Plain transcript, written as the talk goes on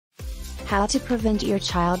How to prevent your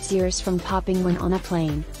child's ears from popping when on a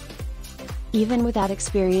plane. Even without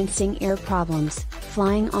experiencing ear problems,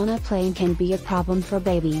 flying on a plane can be a problem for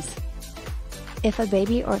babies. If a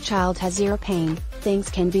baby or child has ear pain, things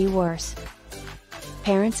can be worse.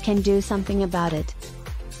 Parents can do something about it.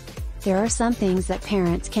 There are some things that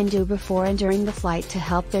parents can do before and during the flight to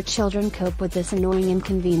help their children cope with this annoying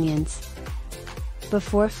inconvenience.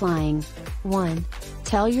 Before flying. 1.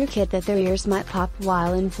 Tell your kid that their ears might pop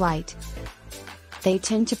while in flight. They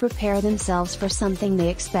tend to prepare themselves for something they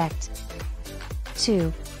expect.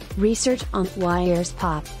 2. Research on why ears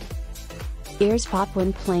pop. Ears pop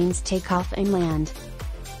when planes take off and land.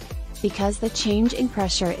 Because the change in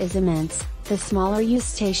pressure is immense, the smaller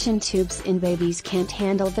eustachian tubes in babies can't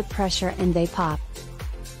handle the pressure and they pop.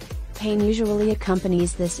 Pain usually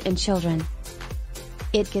accompanies this in children.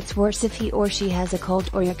 It gets worse if he or she has a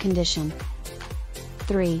cold or ear condition.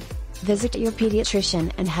 3. Visit your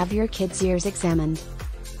pediatrician and have your kid's ears examined.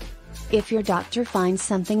 If your doctor finds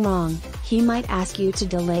something wrong, he might ask you to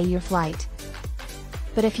delay your flight.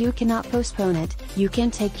 But if you cannot postpone it, you can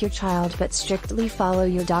take your child but strictly follow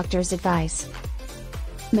your doctor's advice.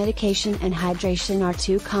 Medication and hydration are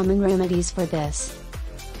two common remedies for this.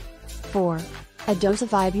 4. A dose of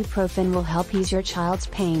ibuprofen will help ease your child's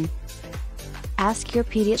pain. Ask your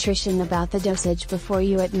pediatrician about the dosage before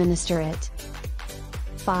you administer it.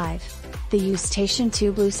 5. The eustachian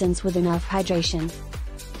tube loosens with enough hydration.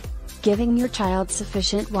 Giving your child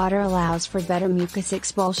sufficient water allows for better mucus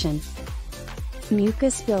expulsion.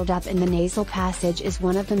 Mucus buildup in the nasal passage is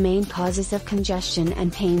one of the main causes of congestion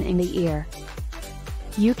and pain in the ear.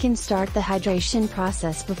 You can start the hydration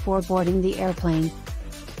process before boarding the airplane.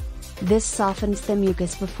 This softens the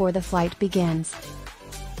mucus before the flight begins.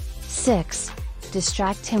 6.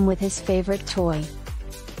 Distract him with his favorite toy.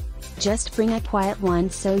 Just bring a quiet one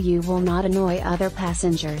so you will not annoy other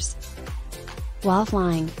passengers. While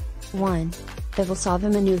flying. 1. The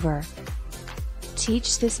Valsalva maneuver.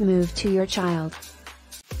 Teach this move to your child.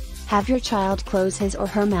 Have your child close his or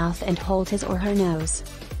her mouth and hold his or her nose.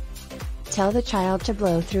 Tell the child to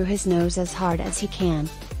blow through his nose as hard as he can.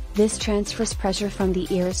 This transfers pressure from the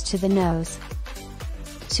ears to the nose.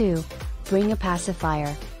 2. Bring a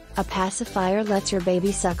pacifier. A pacifier lets your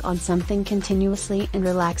baby suck on something continuously and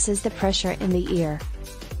relaxes the pressure in the ear.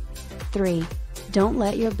 3. Don't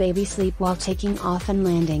let your baby sleep while taking off and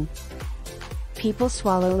landing. People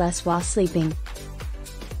swallow less while sleeping.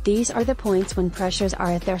 These are the points when pressures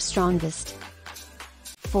are at their strongest.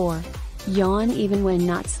 4. Yawn even when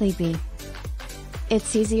not sleepy.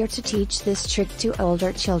 It's easier to teach this trick to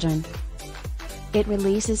older children. It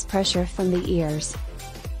releases pressure from the ears.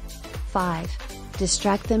 5.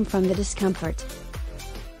 Distract them from the discomfort.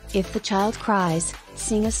 If the child cries,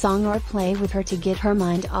 sing a song or play with her to get her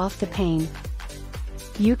mind off the pain.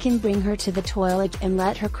 You can bring her to the toilet and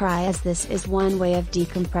let her cry, as this is one way of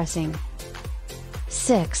decompressing.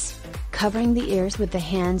 6. Covering the ears with the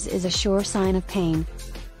hands is a sure sign of pain.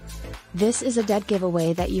 This is a dead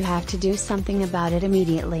giveaway that you have to do something about it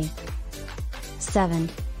immediately.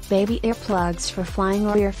 7. Baby earplugs for flying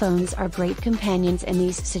or earphones are great companions in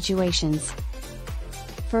these situations.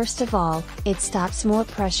 First of all, it stops more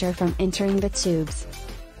pressure from entering the tubes.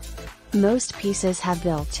 Most pieces have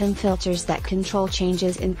built-in filters that control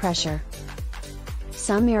changes in pressure.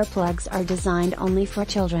 Some earplugs are designed only for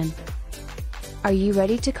children. Are you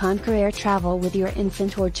ready to conquer air travel with your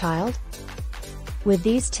infant or child? With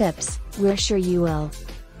these tips, we're sure you will.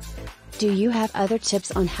 Do you have other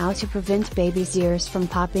tips on how to prevent babies' ears from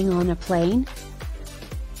popping on a plane?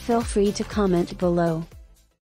 Feel free to comment below.